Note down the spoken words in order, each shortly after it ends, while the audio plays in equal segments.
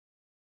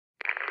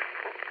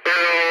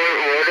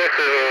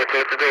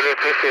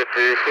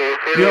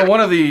You know,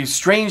 one of the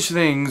strange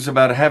things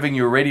about having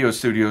your radio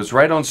studios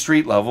right on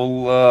street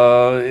level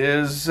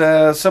is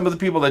some of the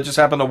people that just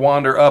happen to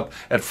wander up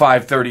at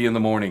 5:30 in the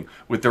morning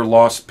with their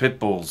lost pit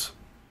bulls.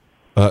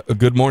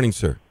 Good morning,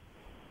 sir.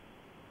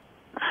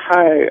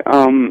 Hi.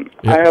 I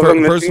have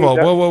a First of all,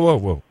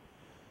 whoa.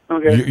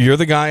 Okay. You're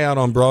the guy out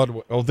on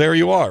Broadway. Oh, there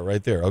you are,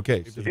 right there.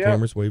 Okay. Wave to the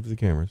cameras. Wave to the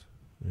cameras.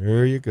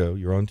 There you go.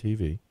 You're on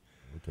TV.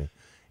 Okay.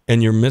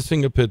 And you're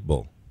missing a pit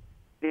bull.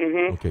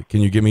 Mm-hmm. Okay.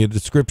 Can you give me a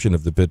description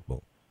of the pit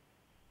bull?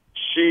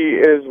 She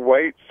is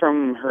white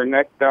from her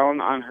neck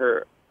down on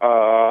her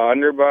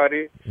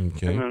underbody.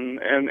 Okay. And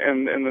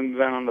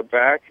then on the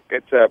back,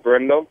 it's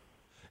brindle.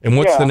 And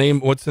what's the name?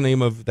 What's the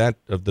name of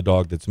the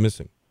dog that's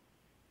missing?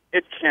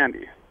 It's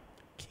Candy.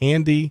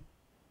 Candy,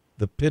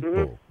 the pit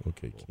bull.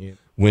 Okay.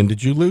 When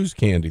did you lose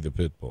Candy, the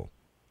pit bull?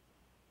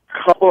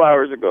 A couple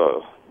hours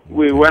ago. Okay.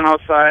 We went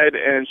outside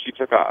and she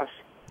took off.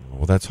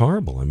 Well, that's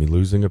horrible. I mean,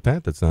 losing a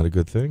pet, that's not a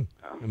good thing.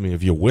 I mean,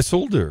 have you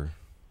whistled or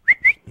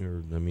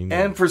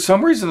And for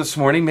some reason this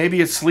morning,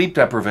 maybe it's sleep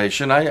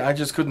deprivation, I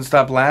just couldn't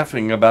stop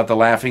laughing about the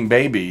laughing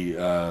baby.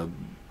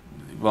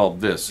 Well,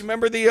 this. You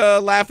remember the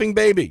laughing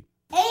baby?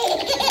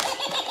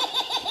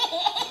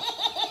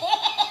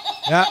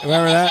 Yeah,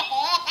 remember that?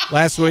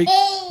 Last week?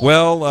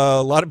 Well,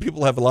 a lot of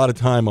people have a lot of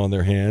time on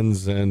their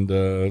hands,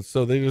 and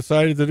so they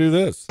decided to do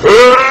this. They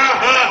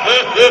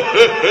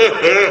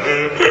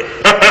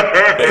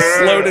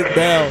slowed it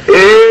down.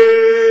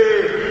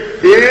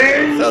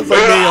 Sounds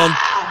like me on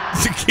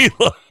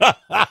tequila.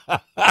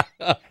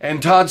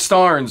 And Todd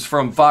Starnes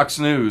from Fox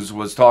News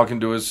was talking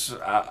to us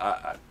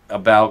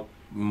about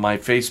my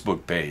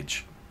Facebook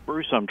page.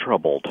 Bruce, I'm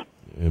troubled.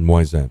 And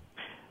why is that?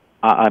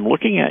 I'm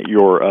looking at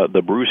your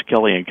the Bruce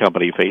Kelly and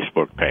Company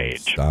Facebook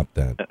page. Stop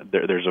that.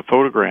 There's a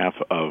photograph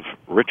of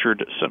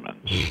Richard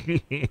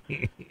Simmons.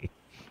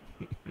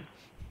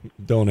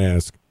 Don't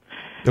ask.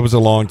 It was a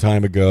long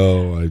time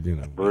ago.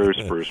 Bruce.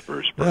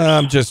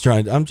 I'm just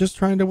trying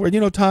to work. You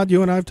know, Todd,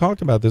 you and I have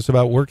talked about this,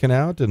 about working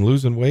out and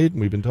losing weight,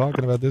 and we've been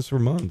talking about this for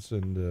months.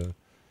 And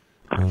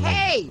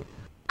hey,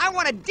 I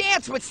want to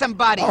dance with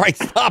somebody. All right,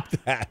 stop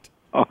that.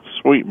 Oh,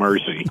 sweet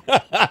mercy.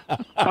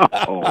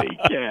 Holy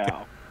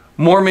cow.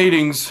 More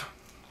meetings.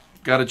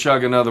 Got to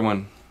chug another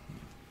one.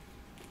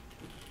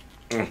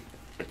 I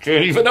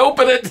can't even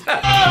open it.